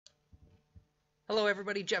Hello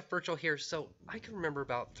everybody, Jeff Burchell here. So I can remember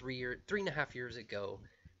about 3.5 years ago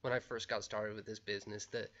when I first got started with this business,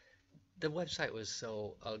 the website was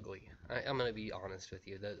so ugly. I'm gonna be honest with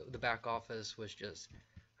you. The back office was just,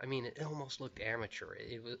 I mean, it almost looked amateur.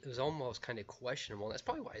 It was almost kind of questionable. That's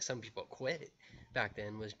probably why some people quit it back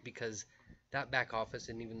then, was because that back office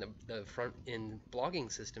and even the front end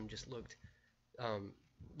blogging system just looked um,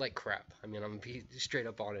 like crap. I mean, I'm gonna be straight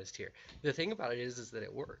up honest here. The thing about it is that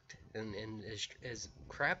it worked, and as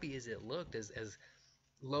crappy as it looked, as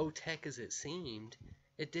low tech as it seemed,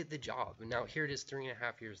 it did the job. And now here it is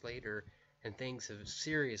 3.5 years later, and things have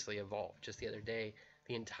seriously evolved. Just the other day,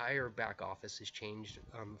 the entire back office has changed.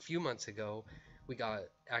 A few months ago, we got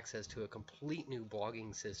access to a complete new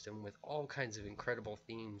blogging system with all kinds of incredible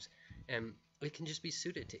themes, and it can just be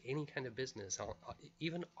suited to any kind of business.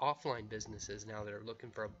 Even offline businesses now that are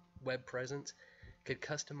looking for a web presence could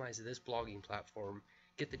customize this blogging platform,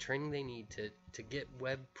 get the training they need to get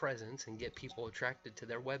web presence and get people attracted to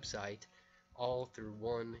their website, all through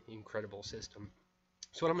one incredible system.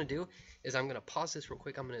 So what I'm going to do is I'm going to pause this real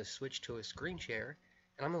quick. I'm going to switch to a screen share,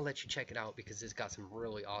 and I'm going to let you check it out because it's got some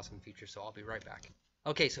really awesome features. So I'll be right back.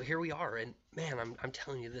 Okay, so here we are, and man, I'm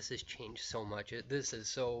telling you, this has changed so much. This is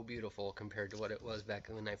so beautiful compared to what it was back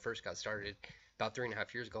when I first got started about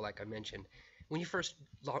 3.5 years ago, like I mentioned. When you first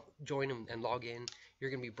join and log in, you're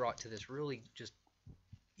going to be brought to this really just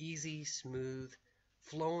easy, smooth,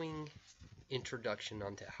 flowing introduction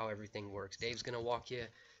onto how everything works. Dave's going to walk you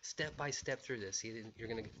step by step through this.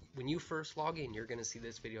 When you first log in, you're going to see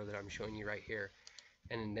this video that I'm showing you right here.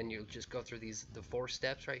 And then you'll just go through the 4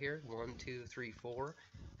 steps right here, 1, 2, 3, 4,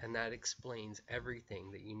 and that explains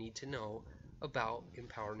everything that you need to know about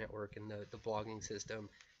Empower Network and the blogging system,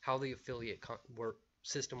 how the affiliate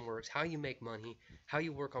system works, how you make money, how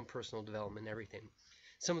you work on personal development, everything.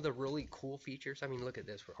 Some of the really cool features, I mean, look at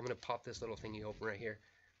this. I'm going to pop this little thing you open right here.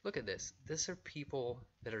 Look at this. These are people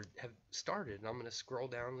that have started, and I'm going to scroll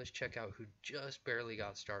down. Let's check out who just barely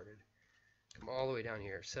got started. Come all the way down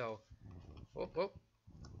here. So, whoop, whoop.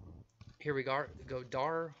 Here we go.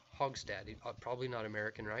 Dar Hogstad, probably not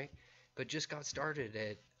American, right? But just got started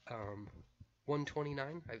at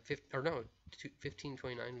 129.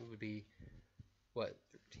 1529 would be what?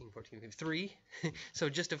 13, 14, 15, 3. So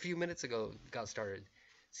just a few minutes ago got started.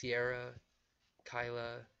 Sierra,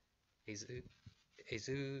 Kyla,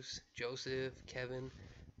 Jesus, Joseph, Kevin.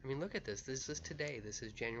 I mean, look at this. This is today. This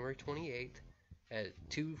is January 28th at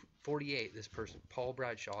 2:48. This person, Paul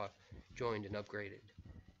Bradshaw, joined and upgraded.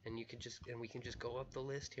 And we can just go up the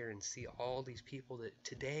list here and see all these people that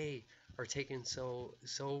today are taking so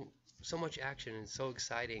much action, and so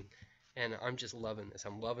exciting. And I'm just loving this.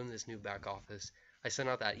 I'm loving this new back office. I sent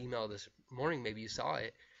out that email this morning, maybe you saw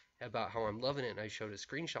it, about how I'm loving it, and I showed a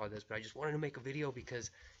screenshot of this, but I just wanted to make a video because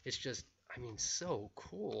it's just, I mean, so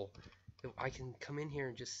cool. I can come in here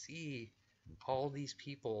and just see all these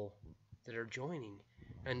people that are joining.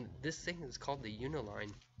 And this thing is called the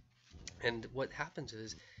Uniline. And what happens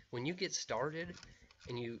is, when you get started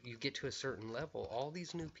and you get to a certain level, all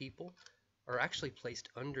these new people are actually placed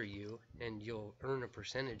under you, and you'll earn a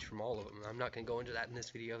percentage from all of them. I'm not going to go into that in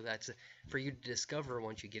this video. That's for you to discover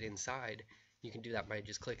once you get inside. You can do that by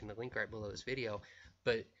just clicking the link right below this video.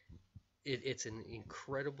 But it's an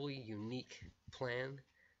incredibly unique plan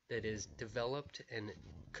that is developed and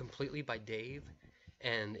completely by Dave,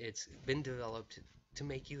 and it's been developed to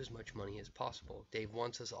make you as much money as possible. Dave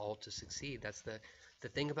wants us all to succeed. That's the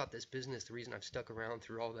thing about this business. The reason I've stuck around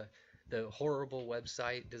through all the horrible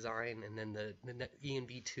website design, and then the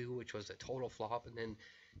ENV2, which was a total flop, and then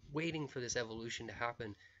waiting for this evolution to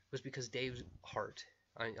happen, was because Dave's heart.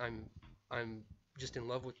 I'm just in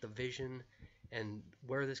love with the vision and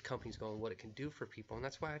where this company's going, what it can do for people, and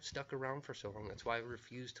that's why I've stuck around for so long. That's why I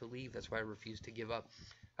refuse to leave. That's why I refuse to give up.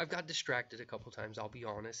 I've got distracted a couple times, I'll be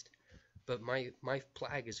honest, but my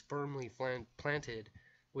flag is firmly planted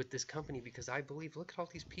with this company because I believe, look at all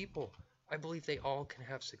these people. I believe they all can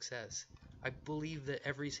have success. I believe that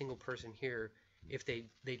every single person here, if they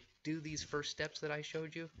do these first steps that I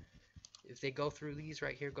showed you, if they go through these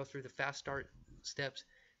right here, go through the fast start steps,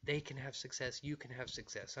 they can have success. You can have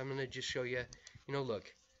success. I'm going to just show you,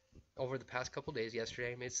 look, over the past couple days,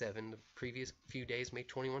 yesterday I made $7, the previous few days made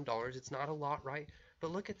 $21. It's not a lot, right?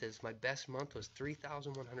 But look at this. My best month was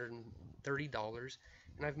 $3,130,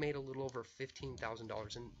 and I've made a little over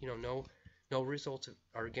 $15,000. And no results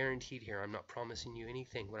are guaranteed here. I'm not promising you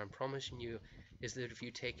anything. What I'm promising you is that if you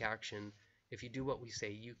take action, if you do what we say,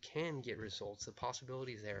 you can get results. The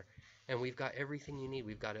possibility is there, and we've got everything you need.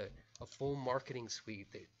 We've got a full marketing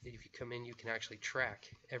suite that if you come in, you can actually track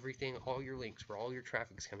everything, all your links, where all your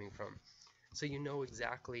traffic's coming from, so you know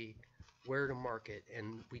exactly where to market,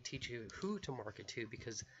 and we teach you who to market to,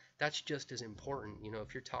 because that's just as important. You know,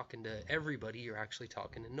 if you're talking to everybody, you're actually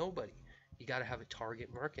talking to nobody. You got to have a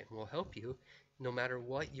target market, and we'll help you no matter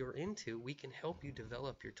what you're into. We can help you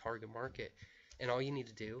develop your target market. And all you need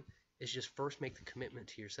to do is just first make the commitment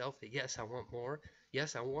to yourself that yes, I want more.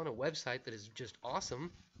 Yes, I want a website that is just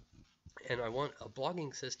awesome, and I want a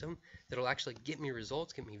blogging system that'll actually get me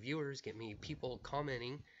results, get me viewers, get me people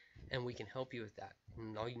commenting, and we can help you with that.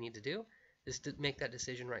 And all you need to do is to make that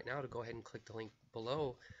decision right now to go ahead and click the link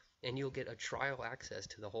below, and you'll get a trial access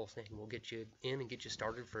to the whole thing. We'll get you in and get you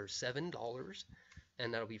started for $7,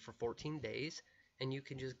 and that'll be for 14 days, and you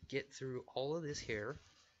can just get through all of this here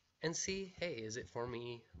and see, hey, is it for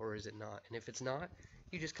me or is it not? And if it's not,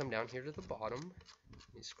 you just come down here to the bottom,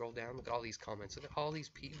 you scroll down, look at all these comments, look at all these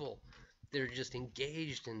people. They're just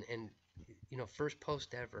engaged, and you know, first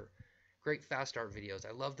post ever. Great fast start videos.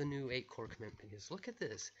 I love the new 8-core commit videos. Look at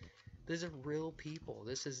this. These are real people.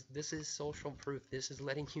 This is social proof. This is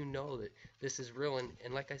letting you know that this is real.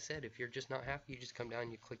 And like I said, if you're just not happy, you just come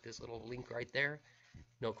down, you click this little link right there.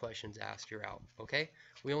 No questions asked, you're out. Okay?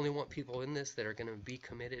 We only want people in this that are going to be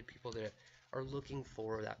committed, people that are looking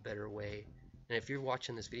for that better way. And if you're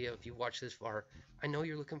watching this video, if you watch this far, I know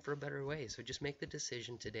you're looking for a better way. So just make the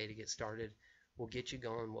decision today to get started. We'll get you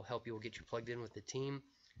going. We'll help you. We'll get you plugged in with the team.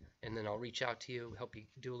 And then I'll reach out to you, help you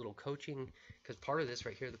do a little coaching, because part of this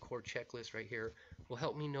right here, the core checklist right here, will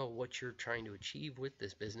help me know what you're trying to achieve with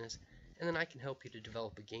this business. And then I can help you to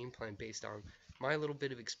develop a game plan based on my little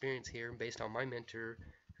bit of experience here, based on my mentor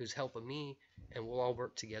who's helping me, and we'll all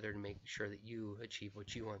work together to make sure that you achieve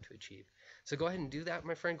what you want to achieve. So go ahead and do that,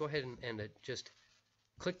 my friend. Go ahead and just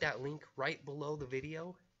click that link right below the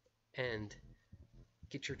video and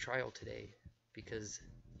get your trial today, because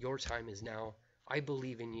your time is now. I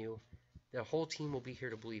believe in you. The whole team will be here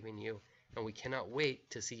to believe in you, and we cannot wait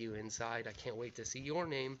to see you inside. I can't wait to see your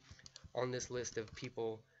name on this list of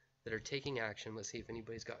people that are taking action. Let's see if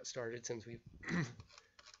anybody's got started since we've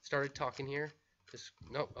started talking here. Just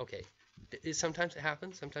no, okay. Sometimes it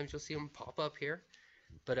happens. Sometimes you'll see them pop up here,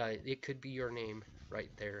 but it could be your name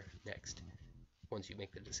right there next once you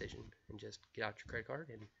make the decision. And just get out your credit card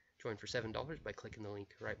and join for $7 by clicking the link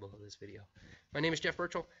right below this video. My name is Jeff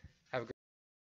Burchell.